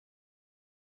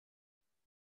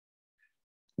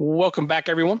Welcome back,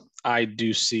 everyone. I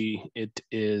do see it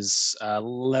is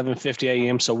 11:50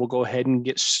 a.m., so we'll go ahead and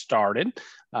get started.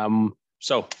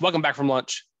 So welcome back from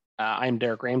lunch. I am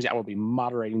Derek Ramsey. I will be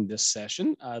moderating this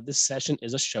session. This session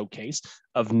is a showcase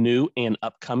of new and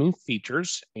upcoming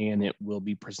features, and it will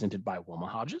be presented by Wilma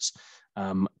Hodges.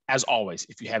 As always,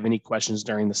 if you have any questions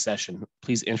during the session,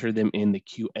 please enter them in the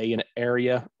QA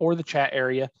area or the chat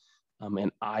area,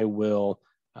 and I will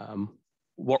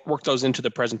work those into the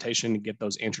presentation and get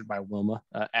those answered by Wilma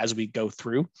as we go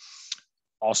through.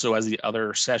 Also, as the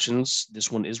other sessions,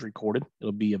 this one is recorded.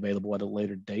 It'll be available at a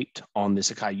later date on the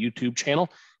Sakai YouTube channel.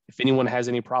 If anyone has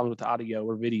any problems with the audio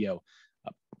or video,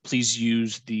 please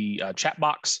use the chat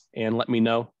box and let me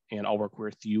know, and I'll work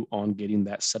with you on getting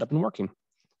that set up and working.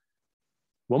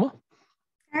 Wilma?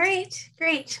 All right,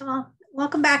 great. Well,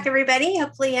 welcome back, everybody.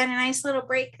 Hopefully you had a nice little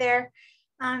break there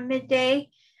midday.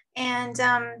 And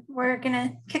we're going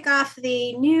to kick off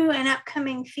the new and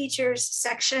upcoming features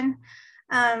section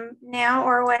now,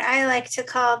 or what I like to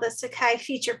call the Sakai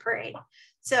Feature Parade.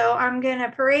 So I'm going to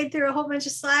parade through a whole bunch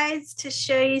of slides to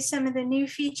show you some of the new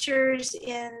features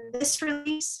in this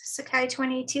release, Sakai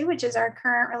 22, which is our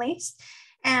current release,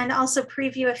 and also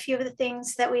preview a few of the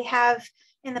things that we have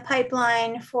in the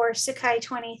pipeline for Sakai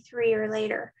 23 or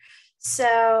later.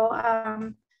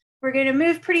 So we're going to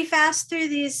move pretty fast through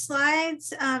these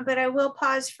slides, but I will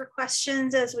pause for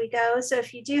questions as we go. So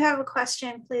if you do have a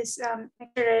question, please make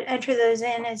sure to enter those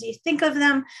in as you think of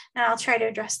them, and I'll try to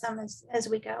address them as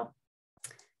we go.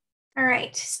 All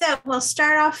right, so we'll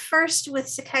start off first with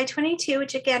Sakai 22,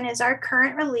 which again is our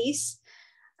current release.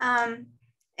 In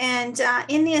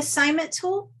the assignment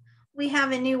tool, we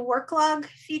have a new work log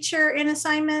feature in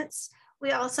assignments.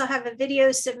 We also have a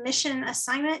video submission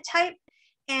assignment type,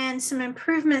 and some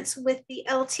improvements with the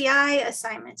LTI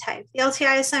assignment type. The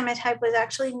LTI assignment type was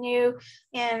actually new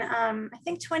in, I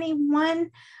think, 21,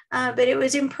 but it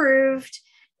was improved.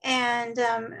 And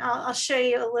I'll show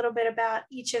you a little bit about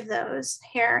each of those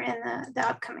here in the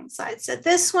upcoming slides. So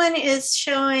this one is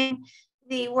showing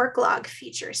the work log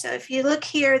feature. So if you look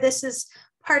here, this is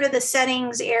part of the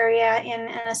settings area in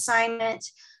an assignment.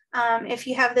 If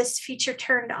you have this feature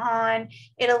turned on,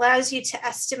 it allows you to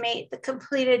estimate the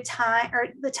completed time or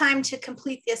the time to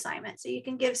complete the assignment. So you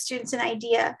can give students an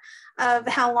idea of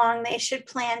how long they should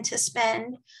plan to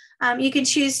spend. You can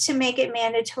choose to make it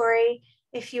mandatory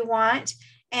if you want.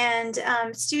 And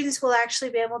students will actually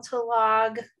be able to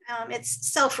log,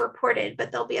 it's self-reported,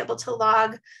 but they'll be able to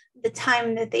log the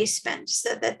time that they spent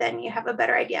so that then you have a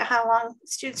better idea how long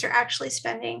students are actually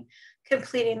spending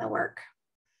completing the work.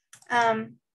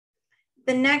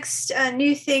 The next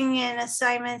new thing in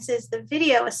assignments is the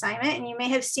video assignment, and you may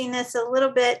have seen this a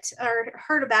little bit or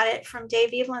heard about it from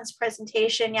Dave Evelyn's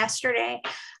presentation yesterday.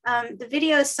 The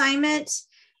video assignment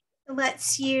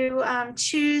lets you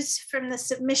choose from the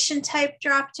submission type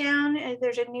dropdown.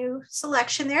 There's a new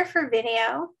selection there for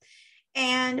video,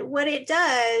 and what it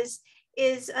does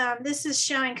is this is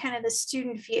showing kind of the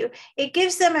student view. It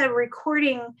gives them a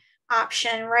recording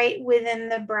option right within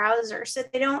the browser. So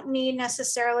they don't need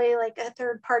necessarily like a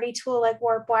third-party tool like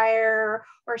WarpWire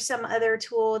or some other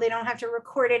tool. They don't have to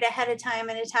record it ahead of time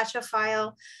and attach a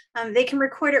file. They can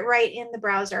record it right in the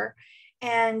browser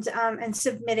and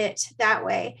submit it that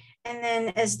way. And then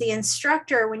as the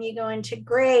instructor, when you go into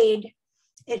grade,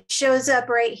 it shows up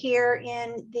right here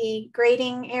in the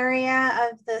grading area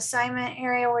of the assignment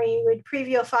area where you would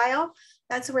preview a file.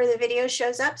 That's where the video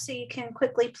shows up, so you can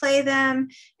quickly play them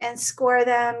and score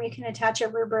them. You can attach a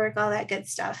rubric, all that good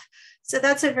stuff. So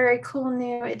that's a very cool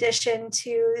new addition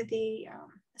to the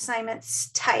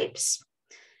assignments types.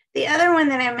 The other one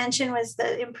that I mentioned was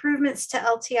the improvements to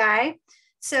LTI.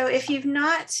 So if you've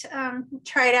not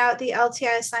tried out the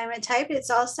LTI assignment type, it's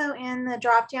also in the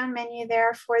drop-down menu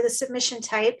there for the submission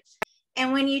type.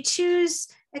 And when you choose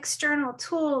external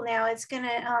tool now, it's going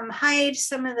to hide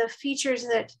some of the features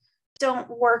that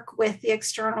don't work with the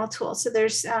external tool. So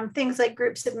there's things like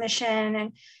group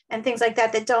submission and things like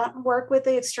that that don't work with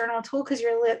the external tool because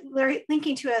you're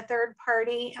linking to a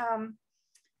third-party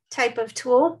type of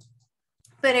tool.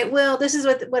 But it will, this is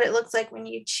what it looks like when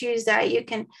you choose that. You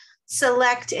can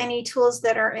select any tools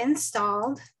that are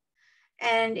installed.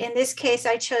 And in this case,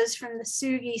 I chose from the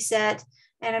Sugi set,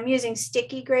 and I'm using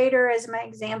Sticky Grader as my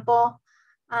example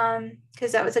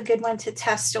because that was a good one to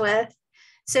test with.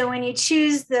 So when you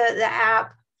choose the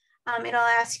app, it'll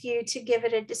ask you to give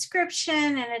it a description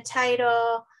and a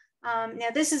title. Now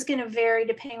this is going to vary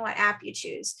depending what app you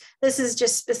choose. This is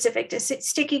just specific to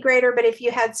Sticky Grader, but if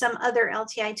you had some other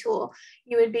LTI tool,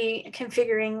 you would be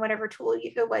configuring whatever tool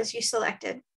it was you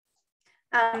selected.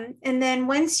 And then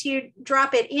once you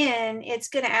drop it in, it's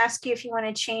going to ask you if you want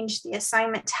to change the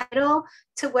assignment title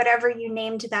to whatever you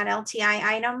named that LTI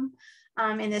item.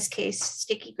 In this case,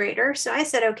 sticky grater. So I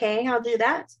said, okay, I'll do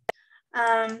that.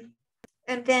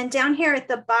 And then down here at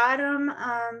the bottom,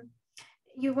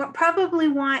 you probably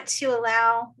want to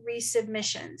allow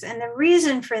resubmissions. And the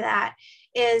reason for that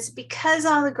is because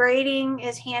all the grading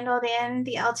is handled in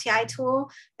the LTI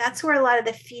tool, that's where a lot of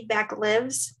the feedback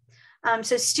lives.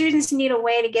 So students need a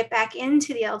way to get back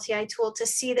into the LTI tool to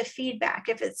see the feedback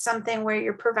if it's something where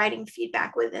you're providing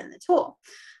feedback within the tool.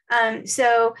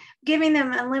 So giving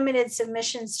them unlimited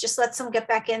submissions just lets them get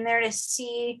back in there to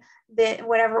see that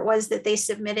whatever it was that they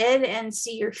submitted and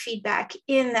see your feedback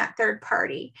in that third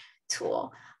party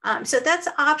tool. So that's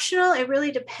optional. It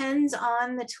really depends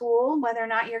on the tool, whether or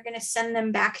not you're going to send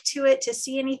them back to it to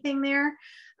see anything there.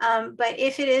 But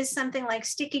if it is something like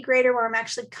Sticky Grader, where I'm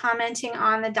actually commenting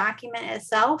on the document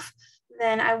itself,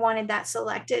 then I wanted that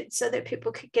selected so that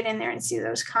people could get in there and see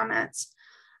those comments.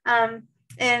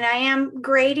 And I am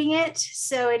grading it,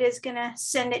 so it is going to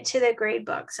send it to the grade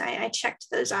books. I checked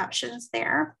those options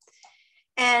there.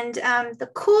 And the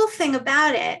cool thing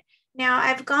about it, now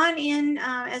I've gone in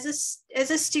as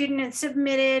a student and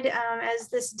submitted as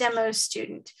this demo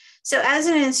student. So as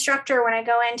an instructor, when I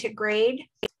go in to grade,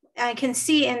 I can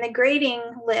see in the grading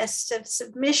list of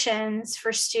submissions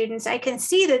for students, I can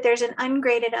see that there's an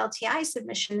ungraded LTI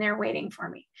submission there waiting for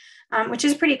me, which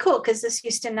is pretty cool because this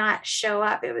used to not show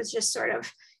up. It was just sort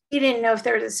of, you didn't know if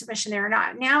there was a submission there or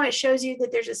not. Now it shows you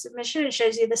that there's a submission, it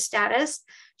shows you the status,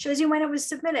 shows you when it was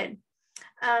submitted.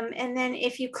 And then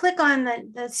if you click on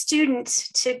the student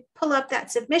to pull up that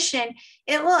submission,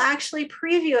 it will actually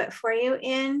preview it for you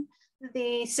in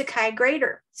the Sakai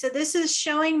grader. So this is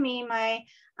showing me my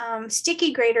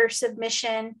sticky grader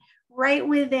submission right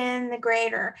within the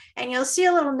grader. And you'll see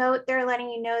a little note there letting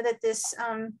you know that this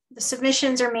the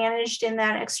submissions are managed in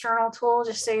that external tool,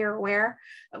 just so you're aware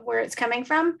of where it's coming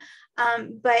from.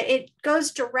 But it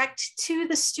goes direct to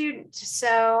the student.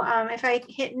 So if I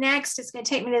hit next, it's going to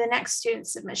take me to the next student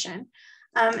submission.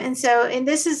 And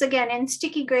this is again in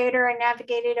Sticky Grader. I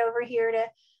navigated over here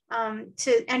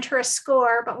to enter a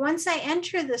score. But once I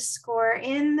enter the score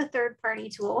in the third party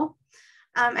tool,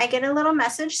 I get a little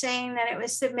message saying that it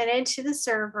was submitted to the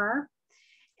server.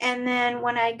 And then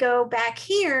when I go back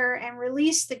here and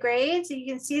release the grades, you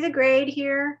can see the grade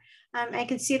here. I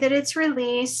can see that it's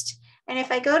released. And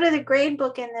if I go to the grade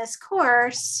book in this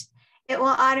course, it will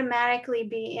automatically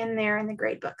be in there in the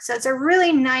grade book. So it's a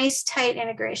really nice, tight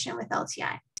integration with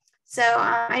LTI. So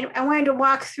I wanted to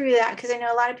walk through that because I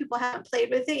know a lot of people haven't played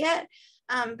with it yet,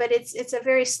 but it's a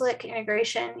very slick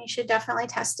integration. You should definitely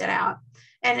test it out.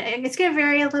 And it's going to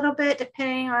vary a little bit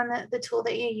depending on the tool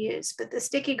that you use, but the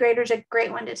Sticky Grader is a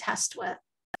great one to test with.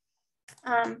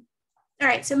 All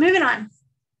right, so moving on.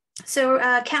 So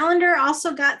calendar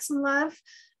also got some love.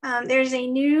 There's a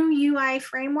new UI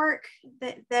framework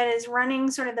that is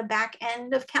running sort of the back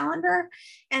end of calendar.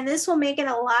 And this will make it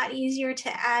a lot easier to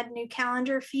add new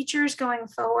calendar features going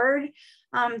forward.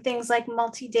 Things like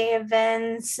multi-day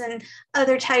events and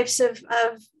other types of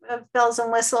bells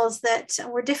and whistles that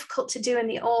were difficult to do in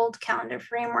the old calendar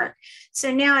framework.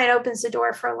 So now it opens the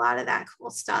door for a lot of that cool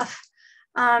stuff.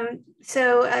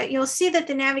 You'll see that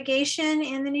the navigation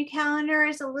in the new calendar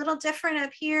is a little different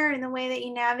up here in the way that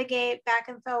you navigate back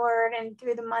and forward and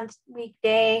through the month, week,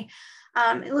 day.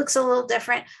 It looks a little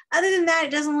different. Other than that,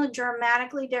 it doesn't look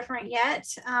dramatically different yet.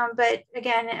 But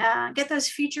again, get those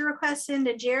feature requests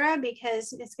into JIRA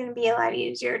because it's going to be a lot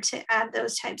easier to add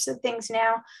those types of things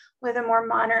now with a more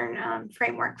modern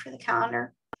framework for the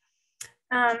calendar.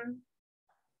 All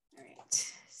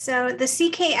right. So the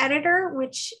CK editor,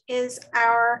 which is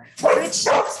our rich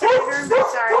text editor, I'm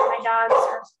sorry, my dogs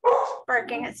are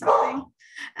barking at something.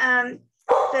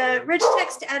 The rich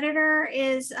text editor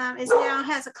is now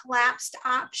has a collapsed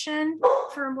option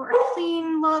for a more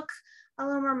clean look, a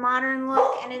little more modern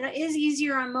look, and it is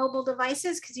easier on mobile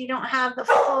devices because you don't have the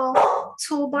full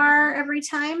toolbar every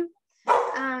time.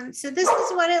 So this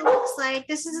is what it looks like.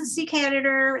 This is a CK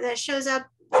editor that shows up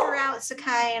throughout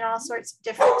Sakai and all sorts of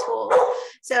different tools.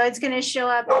 So it's going to show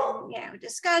up in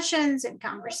discussions and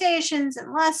conversations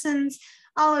and lessons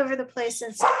all over the place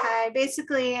in Sakai,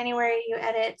 basically anywhere you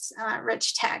edit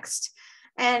rich text.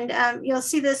 And you'll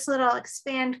see this little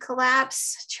expand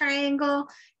collapse triangle.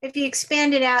 If you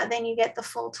expand it out, then you get the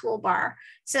full toolbar.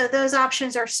 So those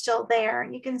options are still there.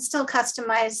 You can still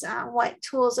customize what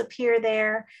tools appear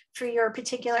there for your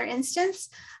particular instance.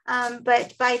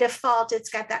 But by default, it's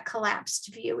got that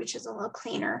collapsed view, which is a little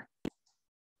cleaner.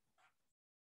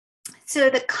 So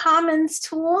the Commons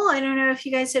tool, I don't know if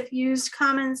you guys have used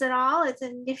Commons at all. It's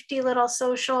a nifty little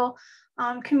social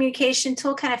communication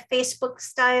tool, kind of Facebook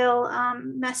style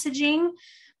messaging.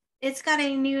 It's got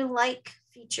a new like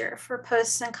feature for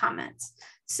posts and comments.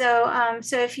 So,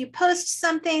 so if you post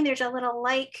something, there's a little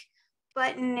like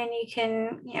button, and you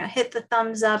can hit the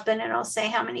thumbs up, and it'll say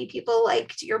how many people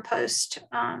liked your post.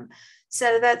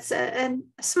 So that's a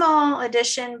small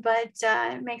addition, but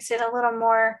it makes it a little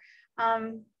more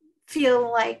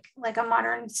feel like a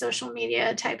modern social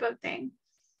media type of thing.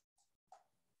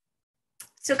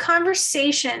 So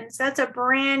conversations, that's a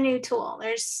brand new tool.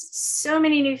 There's so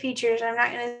many new features. I'm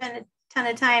not going to spend a ton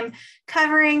of time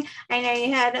covering. I know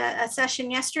you had a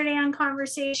session yesterday on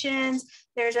conversations.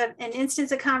 There's an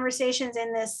instance of conversations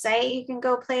in this site you can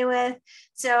go play with.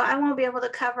 So I won't be able to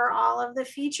cover all of the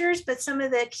features, but some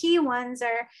of the key ones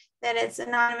are that it's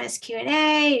anonymous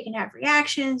Q&A, you can have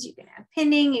reactions, you can have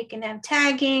pinning, you can have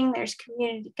tagging, there's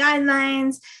community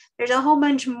guidelines. There's a whole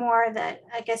bunch more that,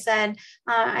 like I said,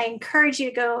 I encourage you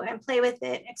to go and play with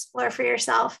it, explore for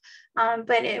yourself.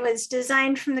 But it was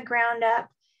designed from the ground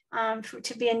up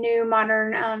to be a new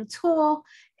modern tool.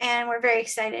 And we're very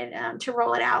excited to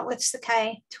roll it out with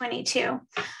Sakai 22.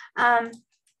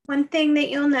 One thing that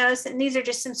you'll notice, and these are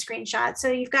just some screenshots. So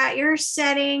you've got your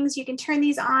settings. You can turn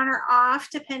these on or off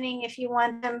depending if you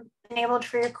want them enabled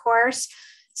for your course.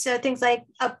 So things like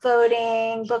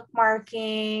upvoting,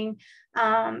 bookmarking,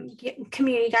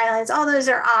 community guidelines, all those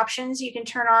are options you can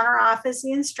turn on or off as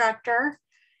the instructor.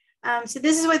 So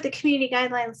this is what the community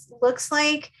guidelines looks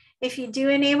like. If you do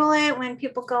enable it, when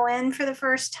people go in for the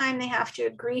first time, they have to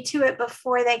agree to it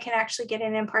before they can actually get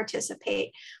in and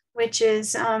participate, which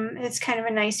is it's kind of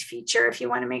a nice feature if you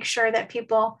want to make sure that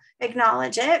people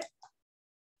acknowledge it.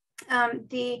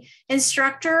 The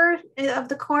instructor of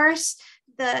the course,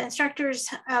 the instructor's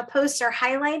posts are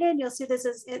highlighted. You'll see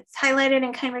it's highlighted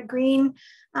in kind of a green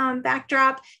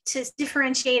backdrop to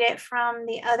differentiate it from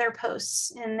the other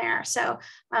posts in there. So,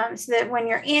 so that when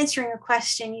you're answering a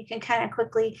question, you can kind of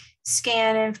quickly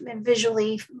scan and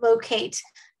visually locate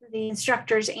the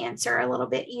instructor's answer a little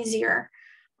bit easier.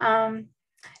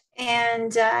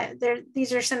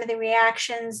 These are some of the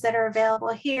reactions that are available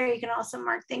here. You can also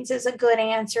mark things as a good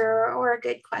answer or a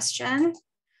good question.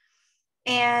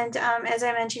 And as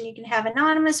I mentioned, you can have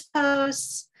anonymous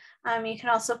posts. You can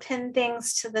also pin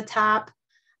things to the top.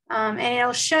 And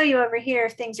it'll show you over here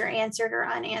if things are answered or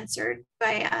unanswered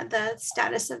by the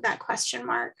status of that question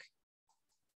mark.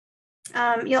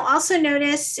 You'll also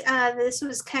notice this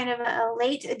was kind of a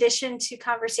late addition to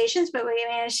conversations, but we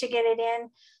managed to get it in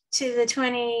to the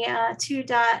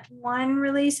 22.1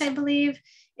 release, I believe,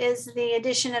 is the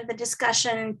addition of the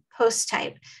discussion post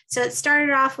type. So it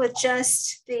started off with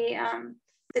just the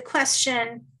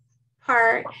question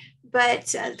part,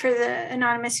 but for the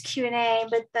anonymous Q&A,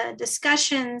 but the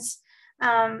discussions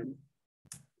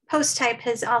post type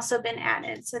has also been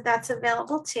added. So that's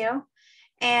available too.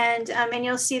 And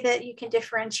you'll see that you can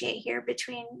differentiate here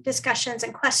between discussions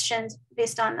and questions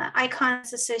based on the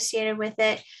icons associated with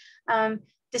it.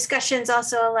 Discussions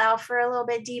also allow for a little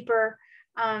bit deeper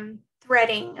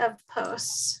threading of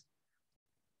posts.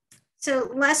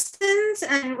 So lessons,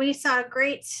 and we saw a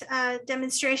great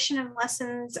demonstration of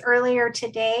lessons earlier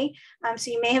today.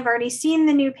 So you may have already seen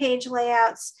the new page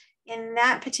layouts in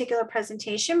that particular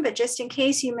presentation, but just in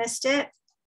case you missed it,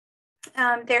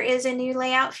 there is a new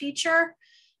layout feature.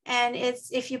 And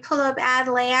it's if you pull up add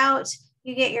layout,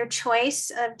 you get your choice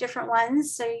of different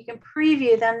ones. So you can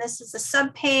preview them. This is a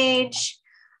subpage,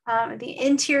 the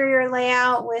interior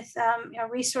layout with a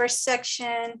resource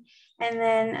section, and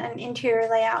then an interior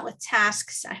layout with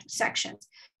tasks sections.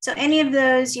 So any of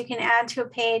those you can add to a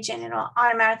page and it'll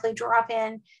automatically drop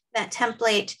in that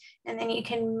template, and then you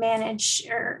can manage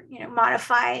or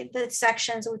modify the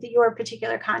sections with your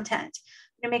particular content.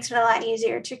 It makes it a lot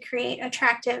easier to create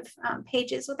attractive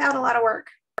pages without a lot of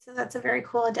work. So that's a very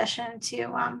cool addition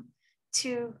to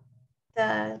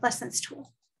the lessons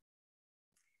tool.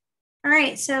 All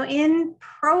right, so in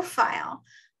profile,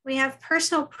 we have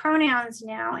personal pronouns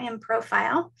now in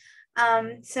profile.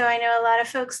 So I know a lot of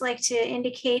folks like to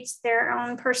indicate their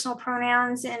own personal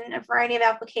pronouns in a variety of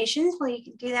applications. Well, you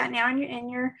can do that now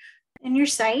in your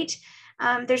site.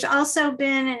 There's also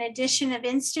been an addition of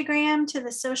Instagram to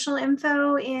the social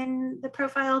info in the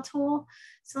profile tool.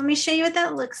 So let me show you what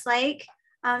that looks like.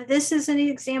 This is an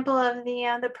example of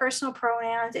the personal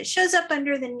pronouns. It shows up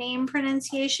under the name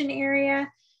pronunciation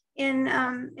area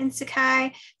in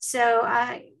Sakai. So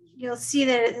you'll see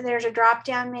that there's a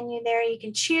drop-down menu there. You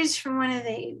can choose from one of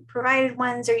the provided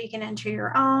ones, or you can enter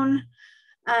your own.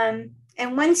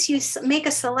 And once you make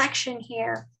a selection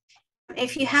here,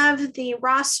 If you have the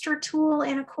roster tool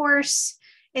in a course,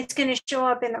 it's going to show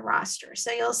up in the roster.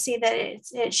 So you'll see that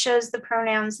it shows the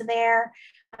pronouns there.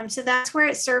 So that's where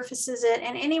it surfaces it.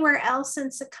 And anywhere else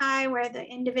in Sakai where the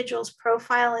individual's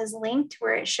profile is linked,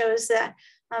 where it shows that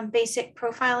basic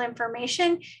profile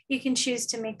information, you can choose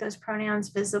to make those pronouns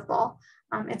visible.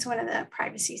 It's one of the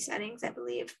privacy settings, I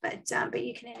believe, but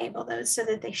you can enable those so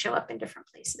that they show up in different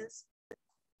places.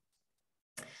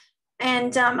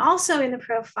 And also in the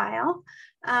profile,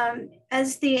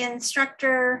 as the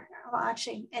instructor, well,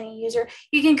 actually any user,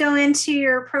 you can go into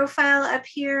your profile up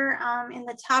here in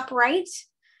the top right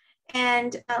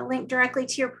and link directly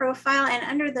to your profile. And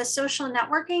under the social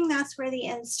networking, that's where the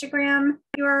Instagram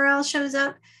URL shows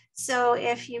up. So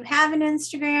if you have an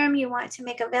Instagram you want to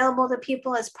make available to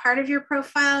people as part of your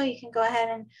profile, you can go ahead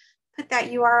and put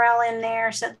that URL in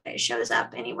there so that it shows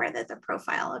up anywhere that the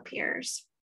profile appears.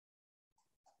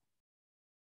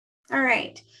 All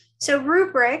right, so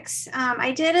rubrics.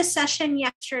 I did a session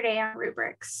yesterday on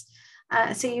rubrics.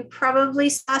 So you probably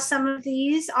saw some of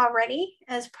these already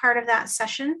as part of that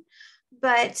session,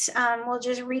 but we'll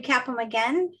just recap them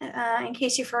again in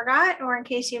case you forgot or in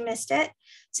case you missed it.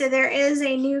 So there is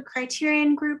a new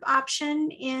criterion group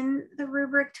option in the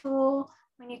rubric tool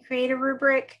when you create a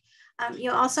rubric.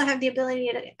 You also have the ability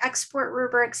to export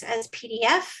rubrics as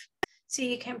PDF. So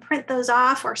you can print those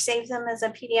off or save them as a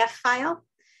PDF file.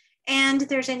 And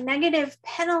there's a negative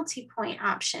penalty point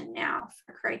option now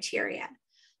for criteria.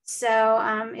 So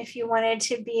if you wanted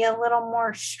to be a little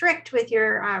more strict with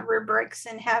your rubrics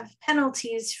and have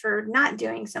penalties for not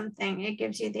doing something, it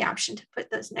gives you the option to put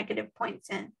those negative points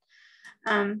in.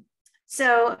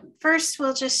 So first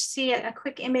we'll just see a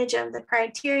quick image of the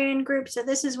criterion group. So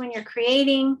this is when you're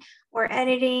creating or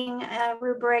editing a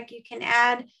rubric, you can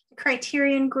add a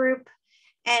criterion group.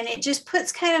 And it just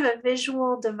puts kind of a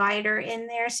visual divider in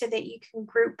there so that you can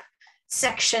group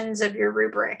sections of your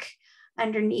rubric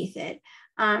underneath it.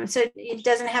 So it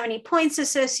doesn't have any points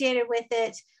associated with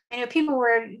it. I know people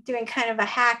were doing kind of a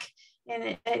hack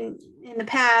in the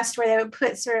past where they would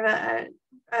put sort of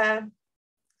a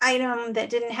item that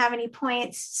didn't have any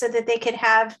points so that they could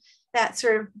have that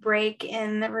sort of break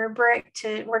in the rubric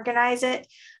to organize it.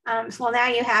 Well, now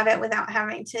you have it without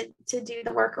having to do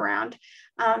the workaround.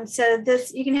 So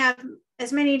this, you can have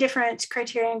as many different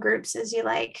criterion groups as you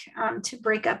like to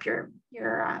break up your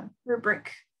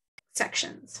rubric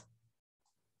sections.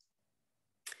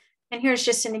 And here's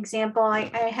just an example. I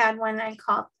had one I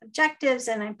called objectives,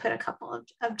 and I put a couple of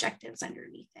objectives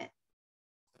underneath it.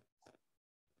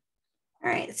 All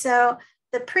right, so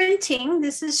the printing,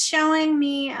 this is showing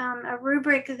me a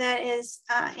rubric that is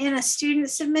in a student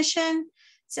submission.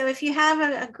 So if you have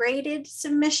a graded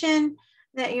submission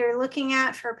that you're looking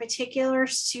at for a particular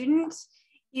student,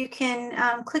 you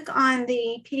can click on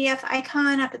the PDF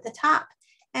icon up at the top.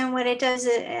 And what it does,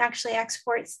 it actually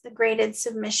exports the graded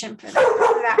submission for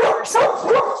that person.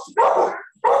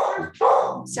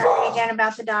 Sorry again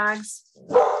about the dogs.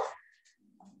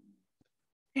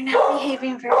 They're not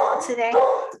behaving very well today.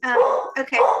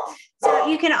 Okay, so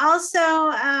you can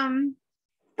also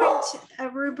print a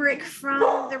rubric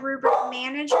from the rubric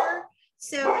manager.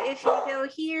 So if you go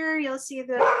here, you'll see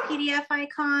the PDF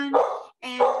icon,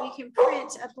 and you can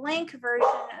print a blank version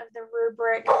of the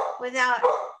rubric without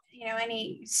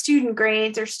any student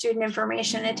grades or student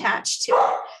information attached to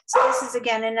it. So this is,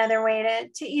 again, another way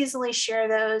to easily share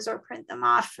those or print them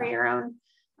off for your own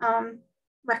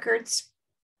records.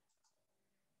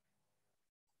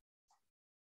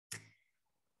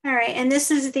 All right, and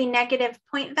this is the negative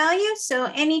point value.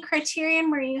 So any criterion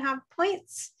where you have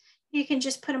points, you can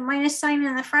just put a minus sign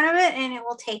in the front of it and it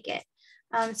will take it.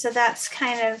 So that's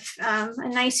kind of a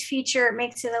nice feature. It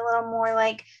makes it a little more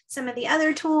like some of the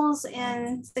other tools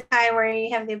in Sakai where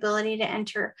you have the ability to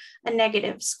enter a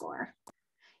negative score.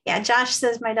 Yeah, Josh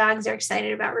says my dogs are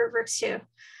excited about rubrics too.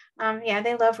 Yeah,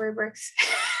 they love rubrics.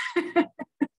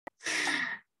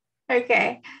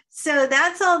 Okay, so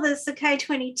that's all the Sakai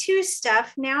 22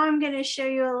 stuff. Now I'm going to show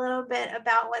you a little bit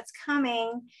about what's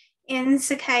coming in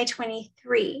Sakai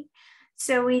 23.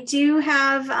 So we do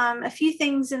have a few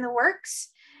things in the works,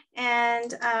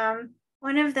 and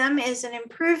one of them is an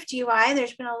improved UI.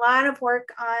 There's been a lot of work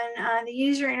on the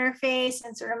user interface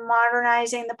and sort of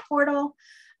modernizing the portal.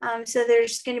 So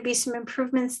there's going to be some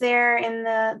improvements there in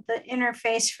the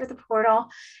interface for the portal.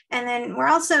 And then we're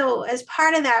also, as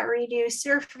part of that redo,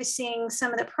 surfacing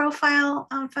some of the profile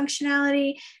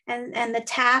functionality and the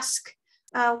task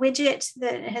widget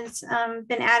that has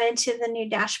been added to the new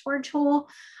dashboard tool.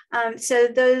 So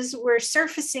those we're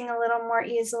surfacing a little more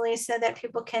easily so that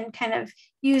people can kind of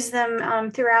use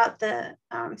them throughout the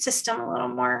system a little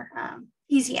more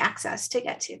easy access to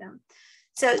get to them.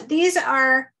 So these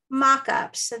are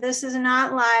mock-ups. So this is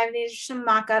not live. These are some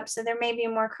mock-ups. So there may be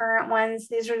more current ones.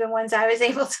 These are the ones I was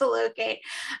able to locate.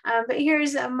 But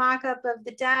here's a mock-up of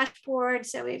the dashboard.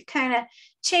 So we've kind of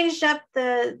changed up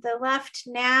the left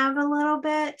nav a little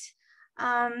bit.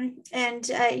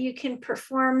 You can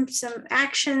perform some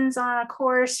actions on a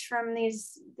course from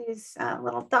these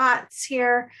little dots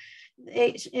here.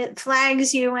 It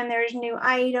flags you when there's new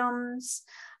items.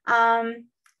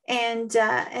 And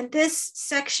this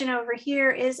section over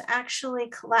here is actually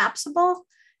collapsible.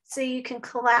 So you can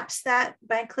collapse that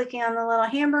by clicking on the little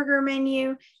hamburger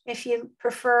menu if you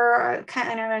prefer a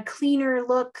kind of a cleaner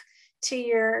look to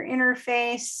your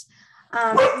interface.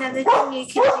 Another thing you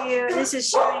can do, this is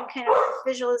showing kind of a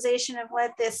visualization of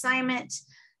what the assignment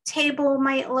table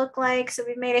might look like. So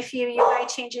we've made a few UI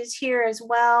changes here as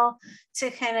well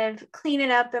to kind of clean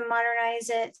it up and modernize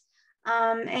it.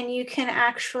 And you can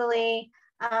actually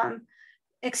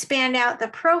expand out the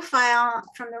profile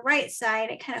from the right side.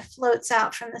 It kind of floats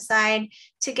out from the side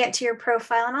to get to your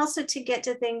profile, and also to get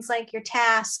to things like your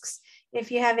tasks. If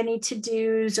you have any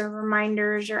to-dos or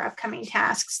reminders or upcoming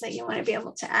tasks that you want to be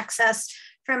able to access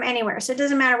from anywhere. So it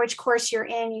doesn't matter which course you're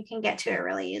in, you can get to it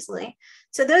really easily.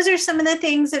 So those are some of the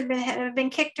things that have been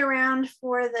kicked around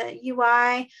for the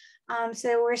UI.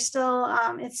 So we're still,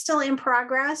 it's still in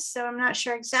progress. So I'm not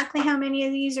sure exactly how many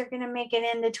of these are going to make it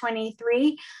into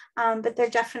 23, but they're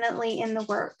definitely in the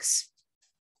works.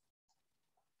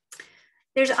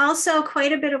 There's also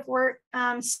quite a bit of work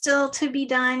still to be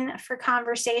done for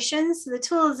conversations. The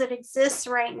tools that exist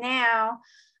right now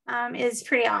is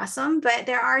pretty awesome, but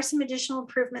there are some additional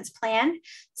improvements planned,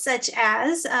 such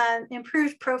as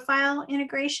improved profile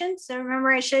integration. So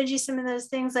remember I showed you some of those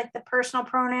things like the personal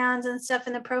pronouns and stuff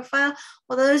in the profile.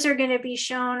 Well, those are going to be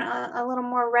shown a little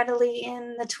more readily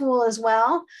in the tool as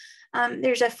well.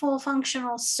 There's a full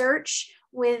functional search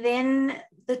within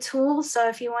the tool. So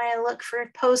if you want to look for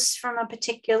posts from a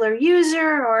particular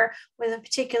user or with a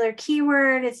particular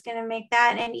keyword, it's going to make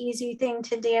that an easy thing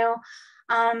to do.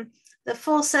 The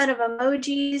full set of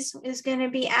emojis is going to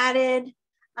be added.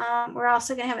 We're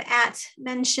also going to have @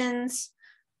 mentions.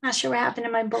 Not sure what happened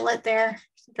to my bullet there.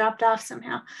 Dropped off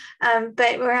somehow.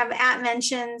 But we'll have @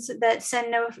 mentions that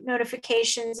send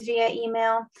notifications via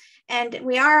email. And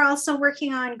we are also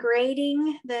working on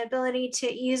grading, the ability to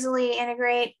easily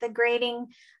integrate the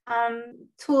grading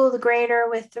tool, the grader,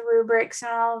 with the rubrics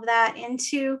and all of that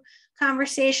into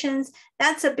conversations.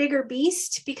 That's a bigger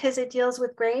beast because it deals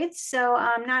with grades. So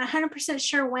I'm not 100%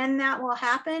 sure when that will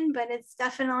happen, but it's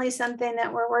definitely something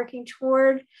that we're working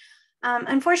toward.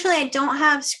 Unfortunately, I don't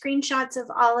have screenshots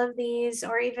of all of these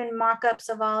or even mock-ups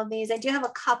of all of these. I do have a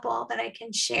couple that I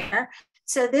can share.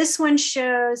 So this one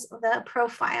shows the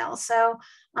profile. So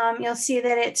you'll see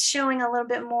that it's showing a little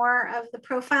bit more of the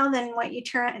profile than what you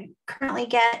currently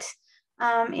get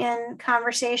in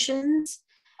conversations.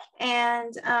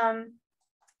 And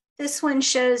this one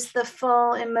shows the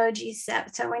full emoji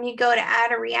set. So when you go to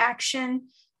add a reaction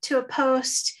to a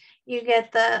post, you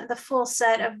get the full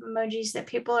set of emojis that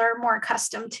people are more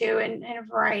accustomed to in a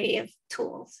variety of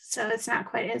tools. So it's not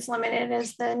quite as limited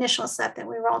as the initial set that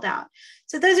we rolled out.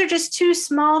 So those are just two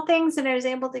small things that I was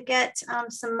able to get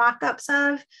some mock-ups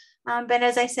of. But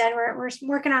as I said, we're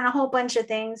working on a whole bunch of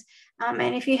things.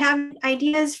 And if you have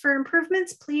ideas for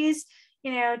improvements, please,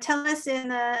 tell us in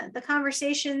the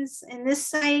conversations in this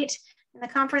site. In the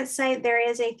conference site, there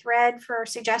is a thread for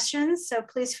suggestions. So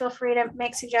please feel free to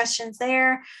make suggestions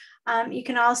there. You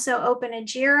can also open a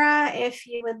JIRA if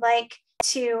you would like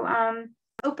to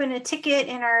open a ticket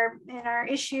in our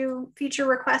issue feature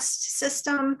request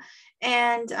system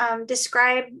and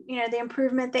describe the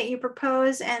improvement that you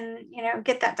propose, and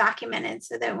get that documented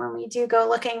so that when we do go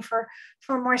looking for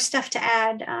more stuff to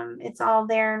add, it's all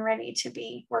there and ready to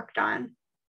be worked on.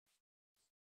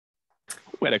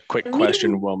 We had a quick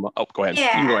question, Wilma. Oh, go ahead. Yeah,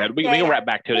 you can go ahead. We can wrap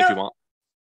back to it if you want.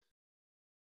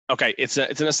 Okay, it's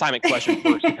an assignment question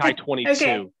for Sakai 22.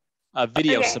 Okay.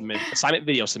 Assignment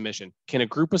video submission. Can a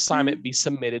group assignment be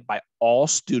submitted by all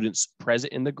students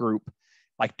present in the group,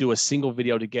 like do a single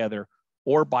video together,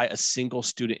 or by a single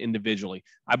student individually?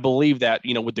 I believe that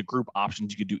with the group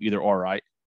options, you could do either or, right?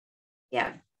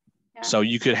 Yeah. So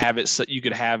you could have it.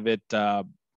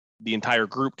 The entire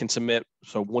group can submit.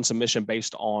 So one submission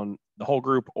based on the whole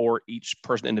group, or each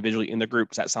person individually in the group.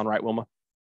 Does that sound right, Wilma?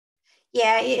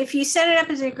 Yeah, if you set it up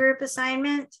as a group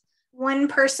assignment, one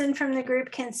person from the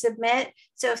group can submit.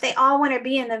 So if they all want to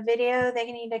be in the video,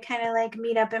 they need to kind of like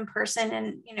meet up in person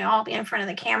and all be in front of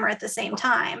the camera at the same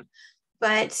time.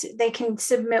 But they can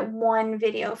submit one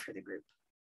video for the group.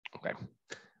 Okay.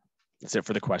 That's it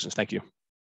for the questions. Thank you.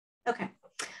 Okay.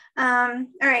 All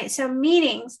right, so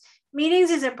meetings.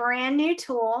 Meetings is a brand new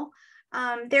tool.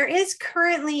 There is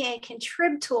currently a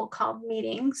contrib tool called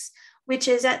Meetings, which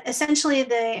is essentially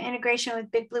the integration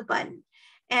with Big Blue Button.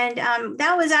 And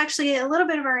that was actually a little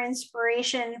bit of our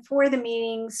inspiration for the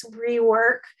meetings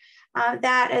rework,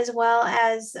 that as well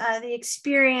as the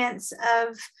experience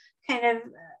of kind of,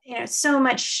 so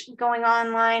much going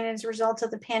online as a result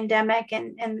of the pandemic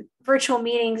and virtual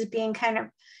meetings being kind of,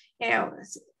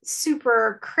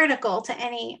 super critical to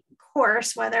any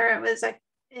course, whether it was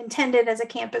intended as a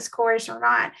campus course or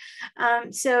not.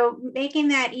 So making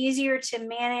that easier to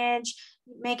manage,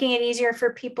 making it easier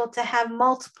for people to have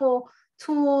multiple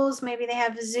tools. Maybe they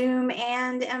have Zoom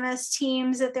and MS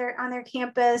Teams that they're on their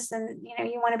campus, and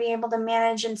you want to be able to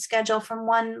manage and schedule from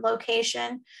one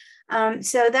location.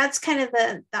 So that's kind of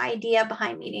the idea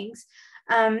behind meetings.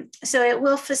 So it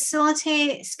will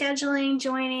facilitate scheduling,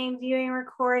 joining, viewing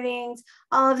recordings,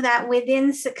 all of that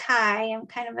within Sakai, and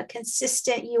kind of a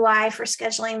consistent UI for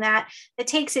scheduling that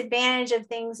takes advantage of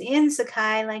things in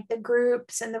Sakai, like the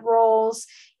groups and the roles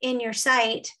in your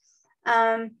site.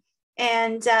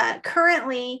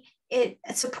 Currently, it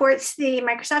supports the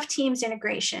Microsoft Teams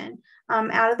integration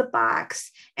out of the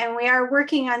box, and we are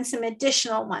working on some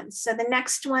additional ones. So the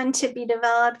next one to be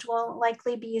developed will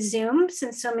likely be Zoom,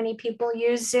 since so many people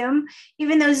use Zoom,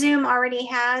 even though Zoom already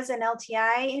has an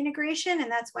LTI integration, and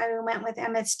that's why we went with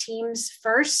MS Teams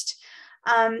first.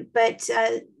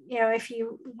 If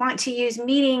you want to use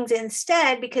Meetings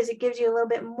instead, because it gives you a little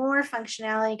bit more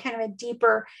functionality, kind of a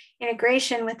deeper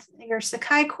integration with your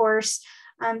Sakai course,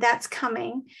 that's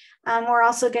coming. We're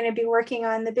also going to be working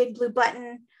on the Big Blue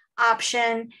Button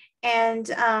option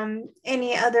and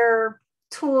any other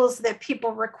tools that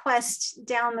people request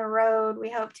down the road. We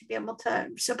hope to be able to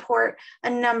support a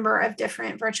number of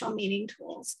different virtual meeting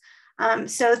tools.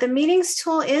 So the Meetings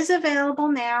tool is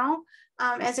available now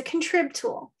as a contrib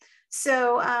tool.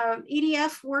 So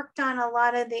EDF worked on a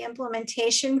lot of the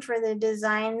implementation for the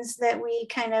designs that we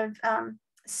kind of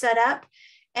set up,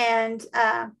 and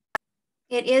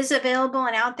it is available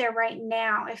and out there right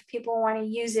now if people want to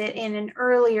use it in an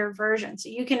earlier version. So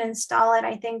you can install it,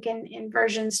 I think, in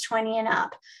versions 20 and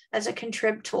up as a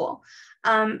contrib tool.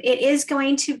 It is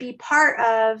going to be part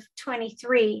of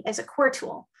 23 as a core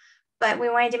tool, but we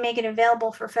wanted to make it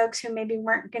available for folks who maybe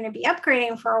weren't going to be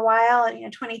upgrading for a while.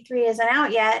 And 23 isn't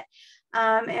out yet.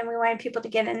 And we wanted people to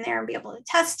get in there and be able to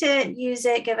test it, use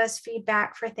it, give us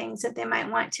feedback for things that they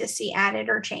might want to see added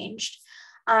or changed.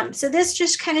 So this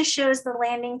just kind of shows the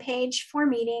landing page for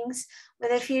meetings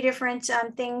with a few different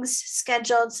things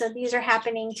scheduled. So these are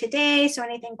happening today. So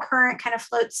anything current kind of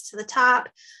floats to the top.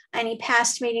 Any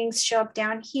past meetings show up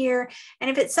down here. And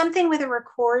if it's something with a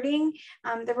recording,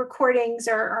 the recordings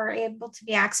are able to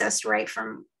be accessed right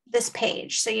from this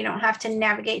page. So you don't have to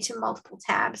navigate to multiple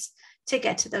tabs to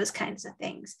get to those kinds of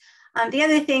things. The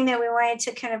other thing that we wanted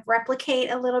to kind of replicate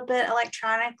a little bit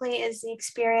electronically is the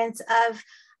experience of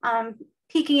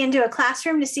peeking into a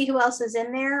classroom to see who else is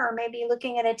in there, or maybe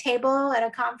looking at a table at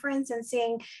a conference and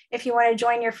seeing if you want to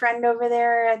join your friend over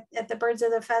there at the Birds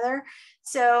of the Feather.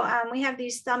 So we have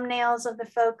these thumbnails of the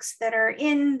folks that are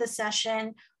in the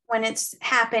session when it's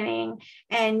happening,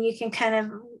 and you can kind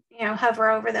of hover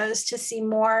over those to see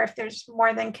more if there's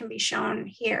more than can be shown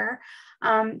here.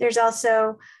 There's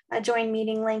also a join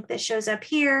meeting link that shows up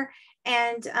here.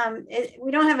 And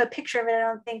we don't have a picture of it, I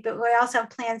don't think, but we also have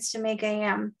plans to make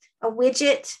a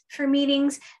widget for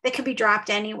meetings that could be dropped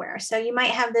anywhere. So you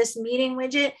might have this meeting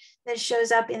widget that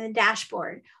shows up in the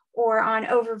dashboard or on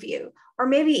overview, or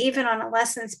maybe even on a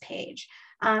lessons page.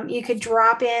 You could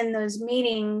drop in those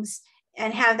meetings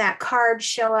and have that card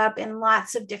show up in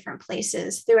lots of different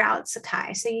places throughout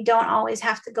Sakai. So you don't always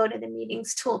have to go to the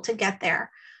meetings tool to get there.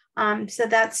 So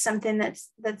that's something that's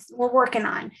we're working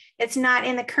on. It's not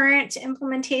in the current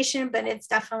implementation, but it's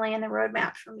definitely in the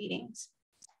roadmap for meetings.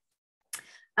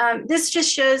 This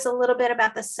just shows a little bit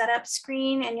about the setup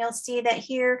screen, and you'll see that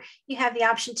here you have the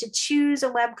option to choose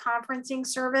a web conferencing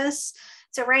service.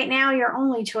 So right now your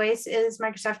only choice is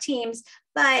Microsoft Teams,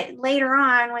 but later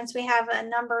on, once we have a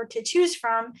number to choose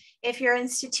from, if your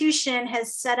institution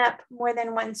has set up more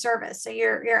than one service, so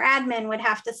your admin would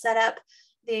have to set up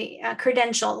the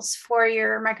credentials for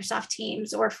your Microsoft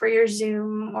Teams or for your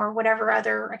Zoom or whatever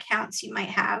other accounts you might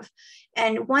have.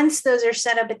 And once those are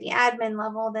set up at the admin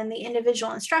level, then the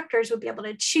individual instructors would be able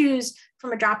to choose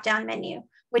from a drop-down menu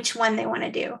which one they want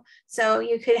to do. So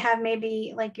you could have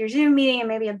maybe like your Zoom meeting and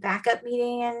maybe a backup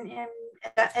meeting in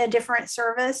a different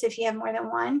service if you have more than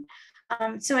one.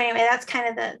 So anyway, that's kind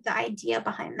of the idea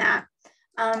behind that.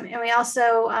 And we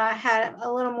also had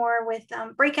a little more with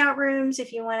breakout rooms.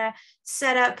 If you want to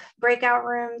set up breakout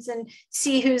rooms and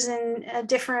see who's in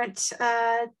different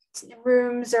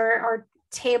rooms or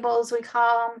tables, we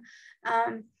call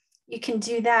them, you can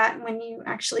do that when you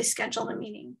actually schedule the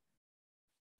meeting.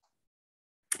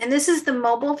 And this is the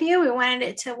mobile view. We wanted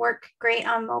it to work great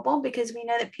on mobile because we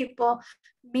know that people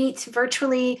meet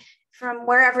virtually from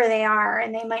wherever they are,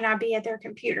 and they might not be at their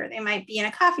computer. They might be in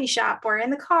a coffee shop or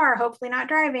in the car, hopefully not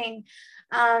driving.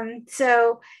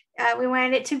 So we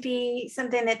wanted it to be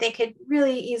something that they could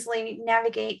really easily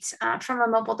navigate from a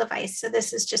mobile device. So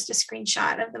this is just a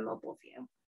screenshot of the mobile view.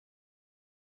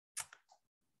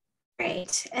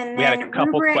 Great. And we then had a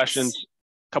couple rubrics. Questions,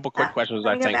 couple quick questions,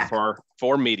 I think,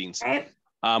 for meetings. Right.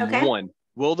 Okay. One,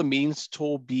 will the meetings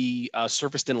tool be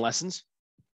surfaced in lessons?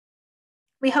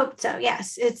 We hope so,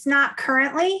 yes. It's not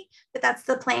currently, but that's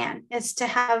the plan, is to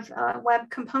have a web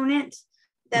component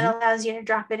that allows you to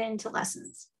drop it into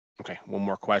lessons. Okay, one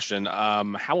more question.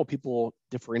 How will people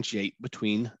differentiate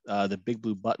between the Big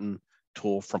Blue Button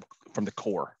tool from the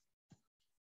core?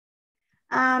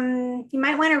 You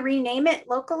might want to rename it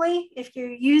locally. If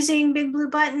you're using Big Blue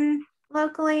Button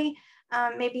locally,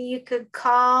 maybe you could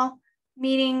call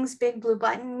meetings Big Blue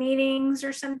Button meetings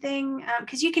or something,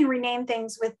 because you can rename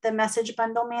things with the message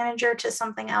bundle manager to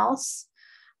something else.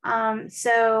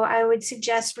 So I would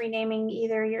suggest renaming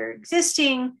either your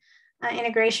existing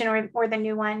integration or the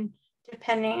new one,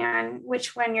 depending on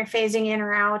which one you're phasing in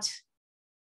or out.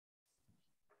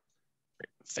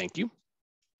 Thank you.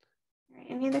 All right,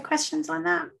 any other questions on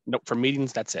that? Nope, for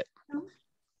meetings, that's it. No?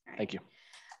 Right. Thank you.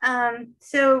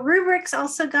 So rubrics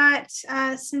also got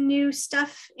some new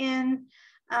stuff in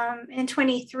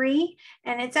 23,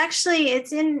 and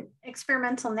it's in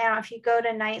experimental now. If you go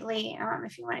to Nightly,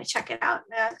 if you want to check it out,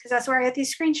 because that's where I got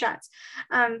these screenshots.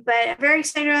 But I'm very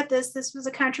excited about this. This was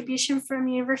a contribution from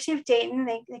University of Dayton.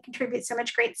 They contribute so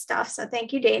much great stuff. So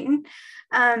thank you, Dayton.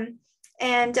 Again,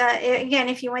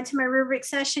 if you went to my rubric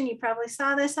session, you probably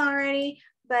saw this already.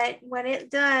 But what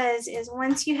it does is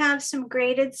once you have some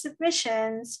graded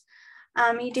submissions,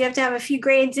 you do have to have a few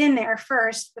grades in there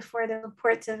first before the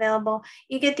report's available.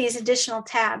 You get these additional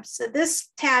tabs. So this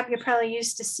tab you're probably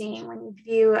used to seeing when you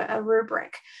view a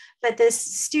rubric, but this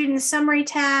student summary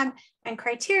tab and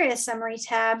criteria summary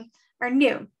tab are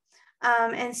new.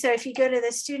 And so if you go to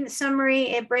the student summary,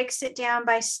 it breaks it down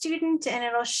by student and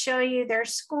it'll show you their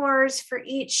scores for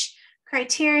each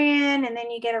criterion, and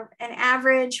then you get an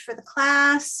average for the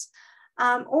class.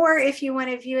 Or if you want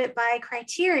to view it by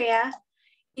criteria,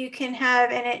 you can have,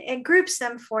 and it groups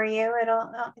them for you.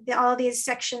 All these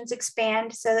sections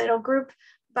expand, so that it'll group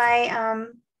by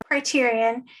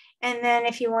criterion. And then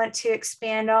if you want to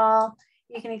expand all,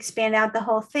 you can expand out the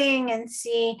whole thing and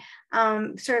see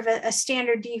sort of a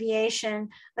standard deviation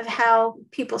of how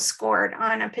people scored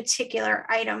on a particular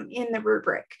item in the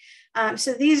rubric.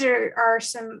 So these are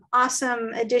some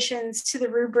awesome additions to the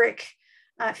rubric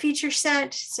feature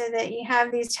set, so that you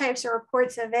have these types of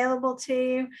reports available to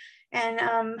you.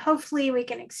 And hopefully we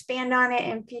can expand on it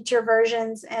in future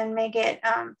versions and make it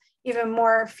even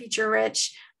more feature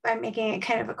rich by making it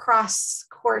kind of a cross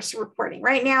course reporting.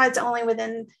 Right now it's only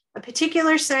within a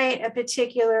particular site, a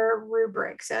particular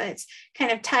rubric. So it's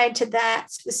kind of tied to that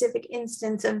specific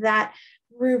instance of that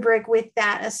rubric with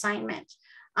that assignment.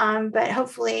 But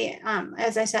hopefully,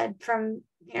 as I said, from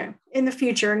in the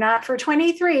future, not for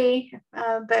 23,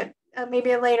 but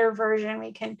maybe a later version,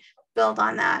 we can build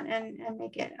on that and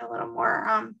make it a little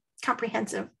more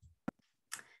comprehensive.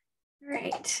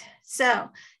 Right. So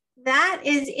that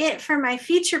is it for my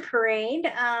feature parade.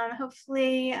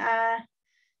 Hopefully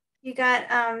you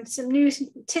got some new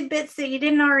tidbits that you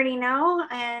didn't already know,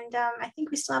 and I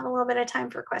think we still have a little bit of time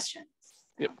for questions.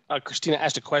 Yep. Christina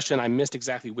asked a question. I missed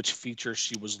exactly which feature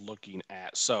she was looking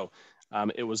at. So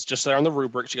it was just there on the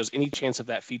rubric. She goes, any chance of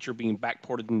that feature being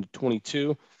backported into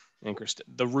 22? And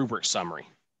the rubric summary.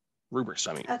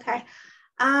 Okay.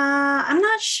 I'm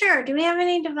not sure. Do we have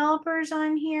any developers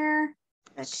on here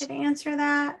that could answer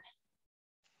that?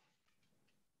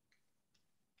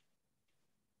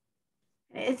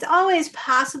 It's always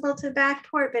possible to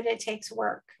backport, but it takes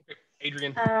work. Okay.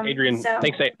 Adrian,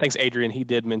 thanks, Adrian. He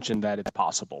did mention that it's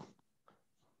possible.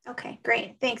 Okay,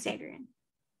 great. Thanks, Adrian.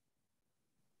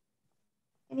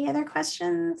 Any other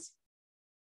questions?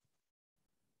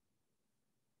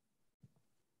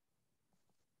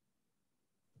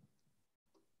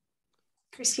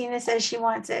 Christina says she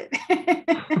wants it.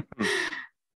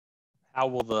 How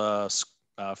will the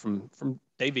from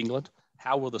Dave England?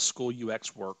 How will the school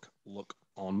UX work look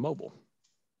on mobile?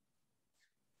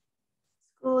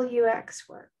 School UX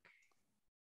work.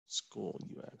 School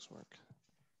UX work.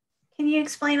 Can you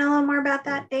explain a little more about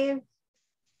that, Dave?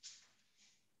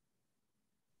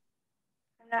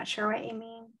 I'm not sure what you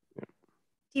mean. Do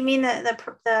you mean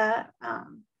the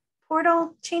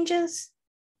portal changes?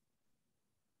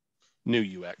 New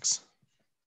UX.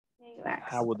 New UX.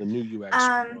 How would the new UX look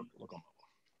on mobile?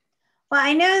 Well,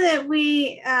 I know that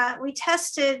we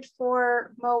tested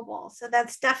for mobile, so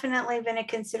that's definitely been a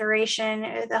consideration.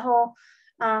 The whole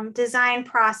design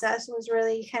process was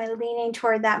really kind of leaning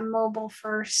toward that mobile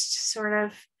first sort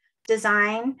of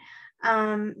design.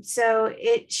 So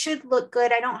it should look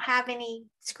good. I don't have any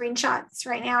screenshots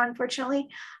right now, unfortunately,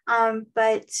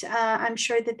 but I'm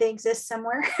sure that they exist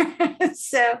somewhere.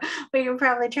 So we can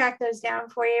probably track those down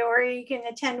for you, or you can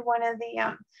attend one of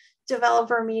the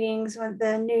developer meetings with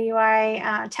the new UI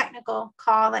technical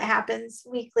call that happens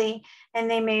weekly,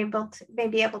 and they may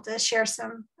be able to share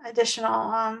some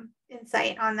additional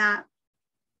insight on that.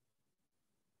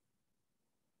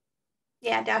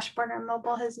 Yeah, dashboard on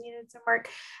mobile has needed some work.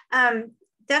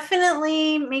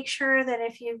 Definitely make sure that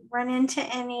if you run into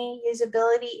any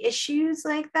usability issues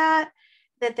like that,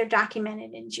 that they're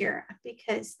documented in Jira,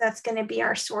 because that's going to be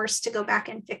our source to go back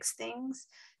and fix things.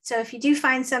 So if you do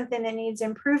find something that needs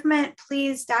improvement,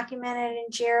 please document it in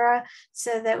Jira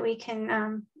so that we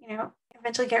can,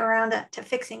 eventually get around to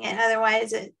fixing it.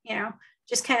 Otherwise, it,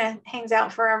 just kind of hangs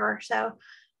out forever. So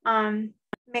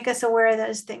make us aware of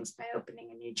those things by opening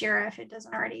a new Jira if it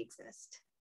doesn't already exist.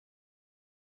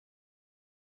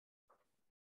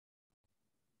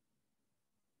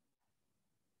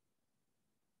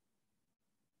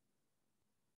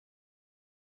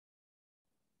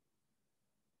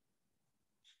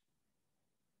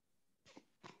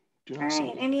 All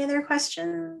right, any other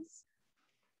questions?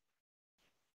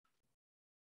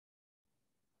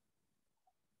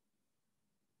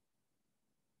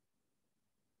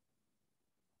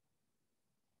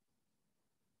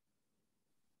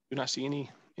 Do not see any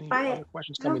other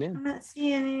questions coming in. I'm not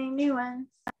seeing any new ones.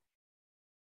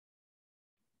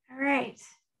 All right.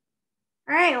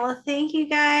 Well, thank you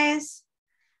guys.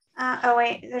 Oh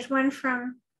wait, there's one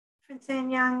from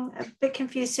Vincent Young. A bit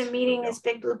confused. So meeting is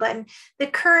big blue button. The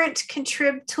current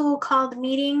contrib tool called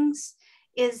meetings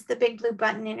is the big blue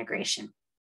button integration.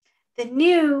 The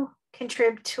new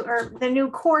contrib tool, or the new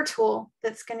core tool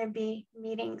that's going to be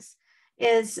meetings,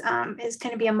 is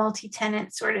going to be a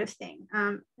multi-tenant sort of thing,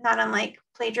 not unlike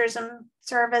plagiarism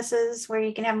services where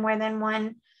you can have more than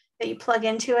one that you plug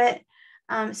into it.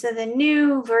 So the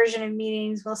new version of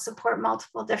meetings will support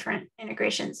multiple different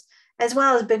integrations, as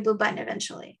well as Big Blue Button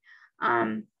eventually.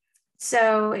 But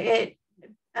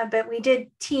we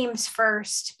did Teams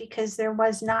first because there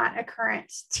was not a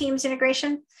current Teams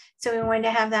integration. So we wanted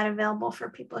to have that available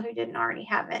for people who didn't already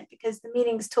have it, because the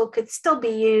meetings tool could still be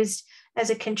used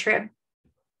as a contrib.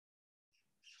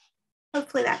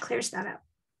 Hopefully that clears that up.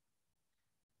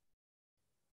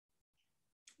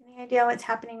 Any idea what's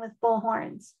happening with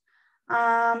bullhorns?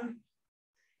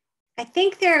 I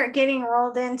think they're getting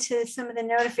rolled into some of the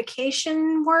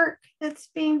notification work that's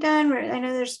being done. I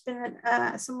know there's been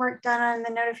some work done on the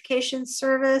notification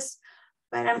service,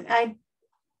 but I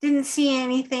didn't see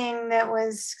anything that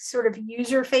was sort of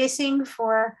user facing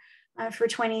for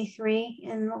 23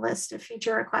 in the list of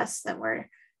feature requests that were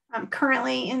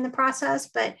currently in the process.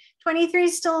 But 23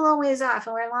 is still a little ways off,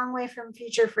 and we're a long way from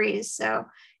feature freeze. So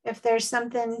if there's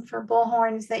something for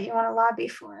bullhorns that you want to lobby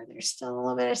for, there's still a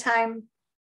little bit of time.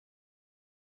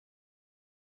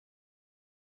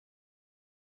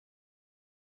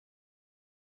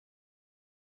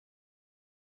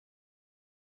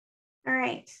 All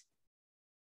right.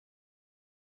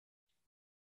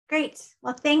 Great.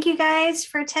 Well, thank you guys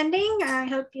for attending. I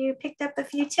hope you picked up a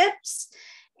few tips.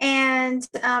 And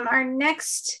our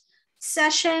next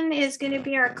session is going to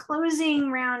be our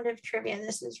closing round of trivia.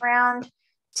 This is round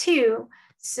 2.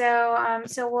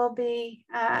 So we'll be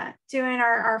doing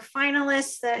our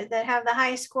finalists that have the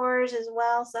high scores as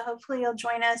well. So hopefully you'll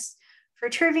join us for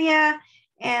trivia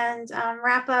and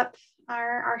wrap up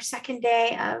our second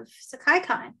day of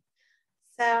SakaiCon.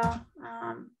 So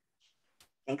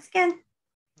thanks again.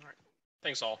 All right.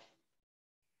 Thanks all.